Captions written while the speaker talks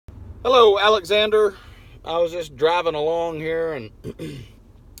Hello, Alexander. I was just driving along here and,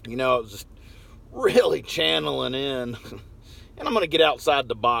 I was just really channeling in. And I'm going to get outside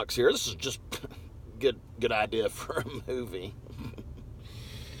the box here. This is just good idea for a movie.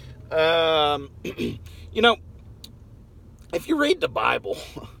 You know, if you read the Bible,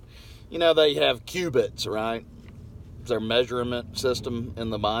 they have cubits, right? It's their measurement system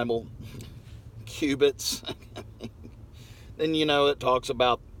in the Bible. Cubits. Then, it talks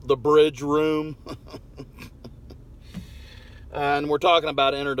about the bridge room. And we're talking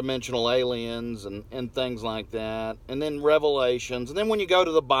about interdimensional aliens and things like that. And then Revelations. And then when you go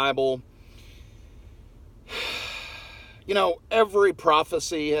to the Bible, every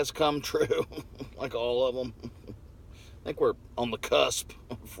prophecy has come true. Like all of them. I think we're on the cusp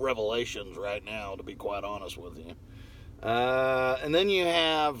of Revelations right now, to be quite honest with you. And then you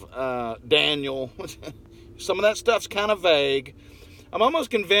have Daniel. Some of that stuff's kind of vague. I'm almost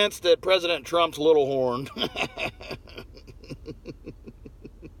convinced that President Trump's little horn.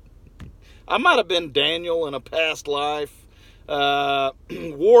 I might have been Daniel in a past life.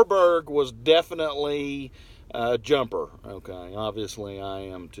 Warburg was definitely a jumper. Okay, obviously I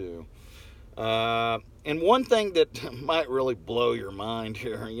am too. And one thing that might really blow your mind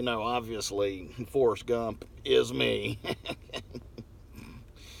here, obviously Forrest Gump is me.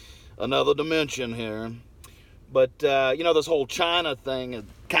 Another dimension here. But, this whole China thing has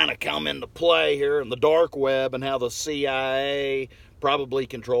kind of come into play here in the dark web, and how the CIA probably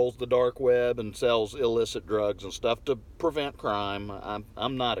controls the dark web and sells illicit drugs and stuff to prevent crime.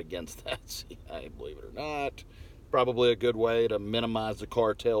 I'm not against that, CIA, believe it or not. Probably a good way to minimize the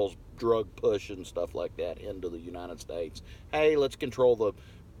cartel's drug push and stuff like that into the United States. Hey, let's control the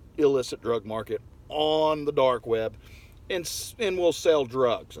illicit drug market on the dark web, and we'll sell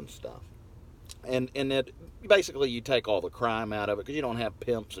drugs and stuff. And it basically, you take all the crime out of it, because you don't have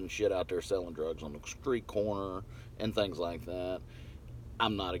pimps and shit out there selling drugs on the street corner and things like that.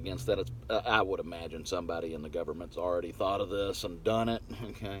 I'm not against that. I would imagine somebody in the government's already thought of this and done it.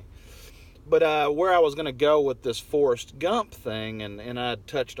 Okay. But where I was going to go with this Forrest Gump thing, and I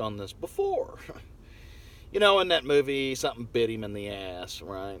touched on this before. In that movie, something bit him in the ass,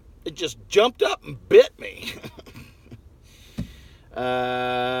 right? It just jumped up and bit me.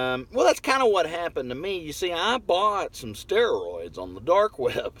 Well, that's kind of what happened to me. You see, I bought some steroids on the dark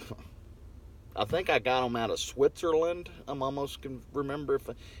web. I think I got them out of Switzerland. I'm almost can remember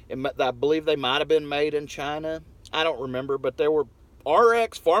I believe they might have been made in China. I don't remember, but they were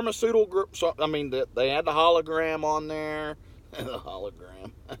RX pharmaceutical group. So, they had the hologram on there. The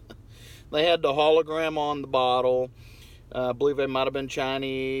hologram. They had the hologram on the bottle. I believe they might have been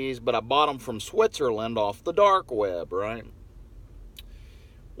Chinese, but I bought them from Switzerland off the dark web, right?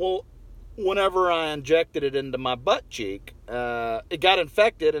 Well, whenever I injected it into my butt cheek, it got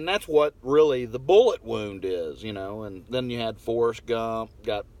infected, and that's what really the bullet wound is, And then you had Forrest Gump,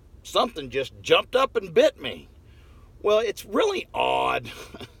 got something just jumped up and bit me. Well, it's really odd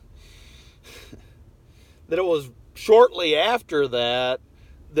that it was shortly after that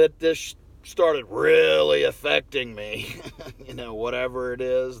this started really affecting me. Whatever it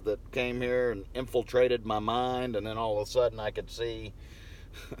is that came here and infiltrated my mind, and then all of a sudden I could see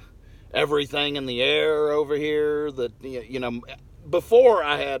everything in the air over here that, before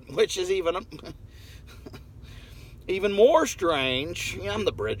I had, which is even more strange. I'm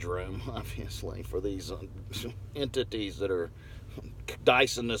the bridge room, obviously, for these entities that are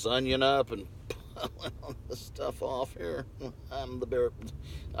dicing this onion up and pulling all this stuff off here. I'm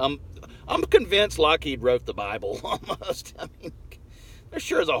convinced Lockheed wrote the Bible, almost. There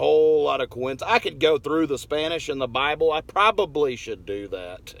sure is a whole lot of coincidence. I could go through the Spanish in the Bible. I probably should do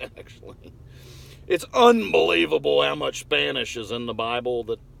that, actually. It's unbelievable how much Spanish is in the Bible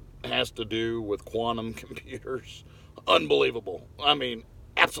that has to do with quantum computers. Unbelievable.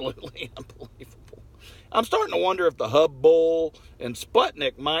 Absolutely unbelievable. I'm starting to wonder if the Hubble and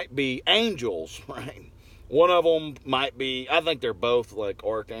Sputnik might be angels, right? One of them might be, I think they're both like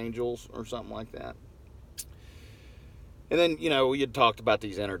archangels or something like that. And then, you'd talked about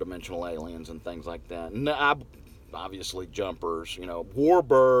these interdimensional aliens and things like that. And obviously jumpers,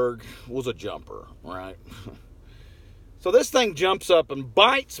 Warburg was a jumper, right? So this thing jumps up and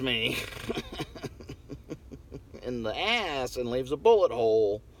bites me in the ass and leaves a bullet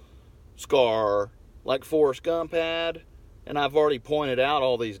hole scar like Forrest Gump had. And I've already pointed out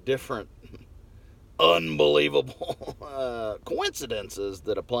all these different unbelievable coincidences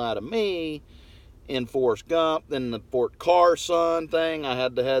that apply to me in Forrest Gump. Then the Fort Carson thing, I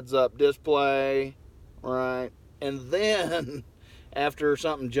had the heads-up display, right? And then, after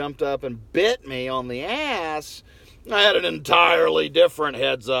something jumped up and bit me on the ass, I had an entirely different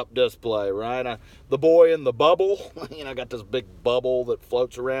heads-up display, right? The boy in the bubble, I got this big bubble that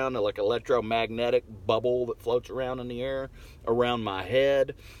floats around, like electromagnetic bubble that floats around in the air around my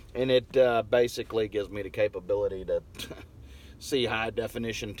head, and it basically gives me the capability to see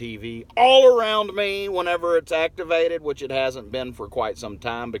high-definition TV all around me whenever it's activated, which it hasn't been for quite some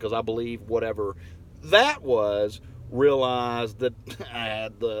time, because I believe whatever that was realized that I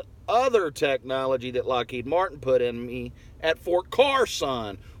had the other technology that Lockheed Martin put in me at Fort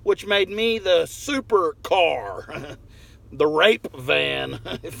Carson, which made me the super car, the rape van,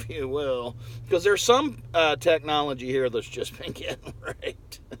 if you will, because there's some technology here that's just been getting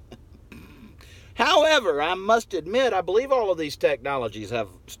raped. However, I must admit, I believe all of these technologies have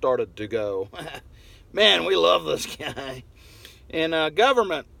started to go. Man, we love this guy. And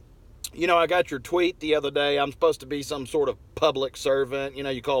government, I got your tweet the other day. I'm supposed to be some sort of public servant.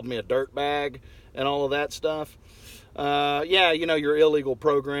 You called me a dirtbag and all of that stuff. Your illegal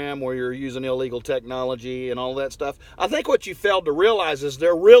program where you're using illegal technology and all that stuff. I think what you failed to realize is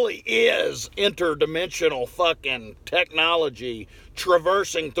there really is interdimensional fucking technology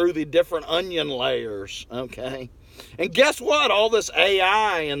traversing through the different onion layers, okay? And guess what? All this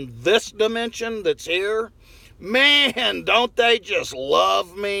AI in this dimension that's here, man, don't they just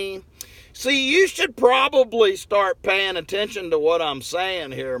love me? See, you should probably start paying attention to what I'm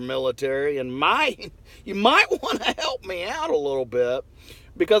saying here, military, and you might want to help me out a little bit,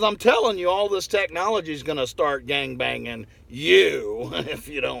 because I'm telling you, all this technology is going to start gangbanging you if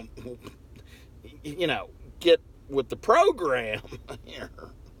you don't, get with the program here.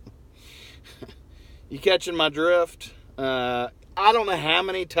 You catching my drift? I don't know how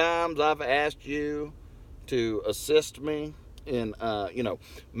many times I've asked you to assist me in,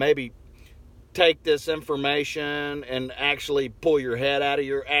 maybe take this information and actually pull your head out of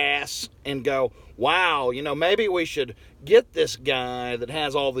your ass and go, wow, maybe we should get this guy that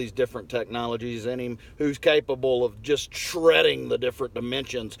has all these different technologies in him, who's capable of just shredding the different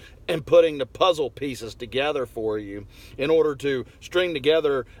dimensions and putting the puzzle pieces together for you in order to string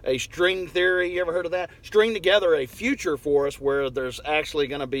together a string theory. You ever heard of that? String together a future for us where there's actually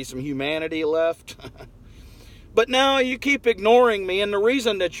going to be some humanity left. But no, you keep ignoring me, and the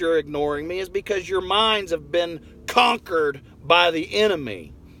reason that you're ignoring me is because your minds have been conquered by the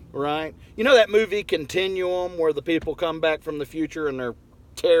enemy, right? You know that movie Continuum, where the people come back from the future and they're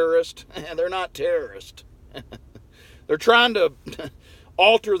terrorists? They're not terrorists. They're trying to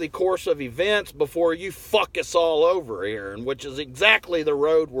alter the course of events before you fuck us all over here, and which is exactly the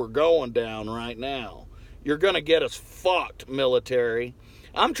road we're going down right now. You're going to get us fucked, military.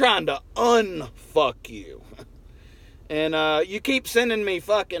 I'm trying to unfuck you. And you keep sending me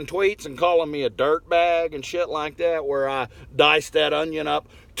fucking tweets and calling me a dirtbag and shit like that, where I dice that onion up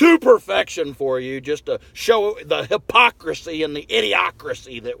to perfection for you, just to show the hypocrisy and the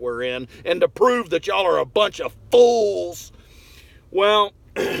idiocracy that we're in, and to prove that y'all are a bunch of fools. Well,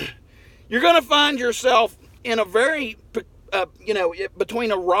 you're going to find yourself in a very,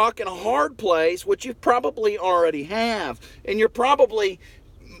 between a rock and a hard place, which you probably already have. And you're probably...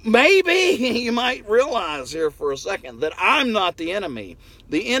 Maybe you might realize here for a second that I'm not the enemy.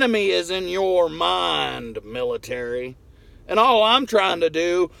 The enemy is in your mind, military. And all I'm trying to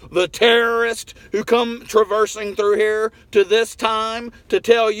do, the terrorists who come traversing through here to this time to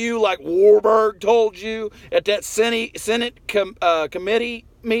tell you, like Warburg told you at that Senate committee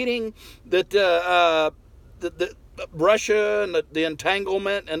meeting, that the Russia and the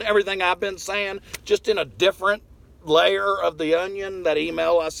entanglement and everything I've been saying, just in a different layer of the onion, that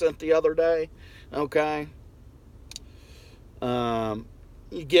email I sent the other day, okay?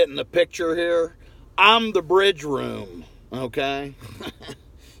 You getting the picture here? I'm the bridge room, okay?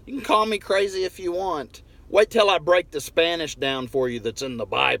 You can call me crazy if you want. Wait till I break the Spanish down for you that's in the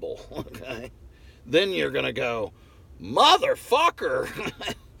Bible, okay? Then you're gonna go, motherfucker!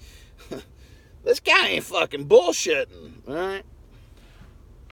 This guy ain't fucking bullshitting, all right?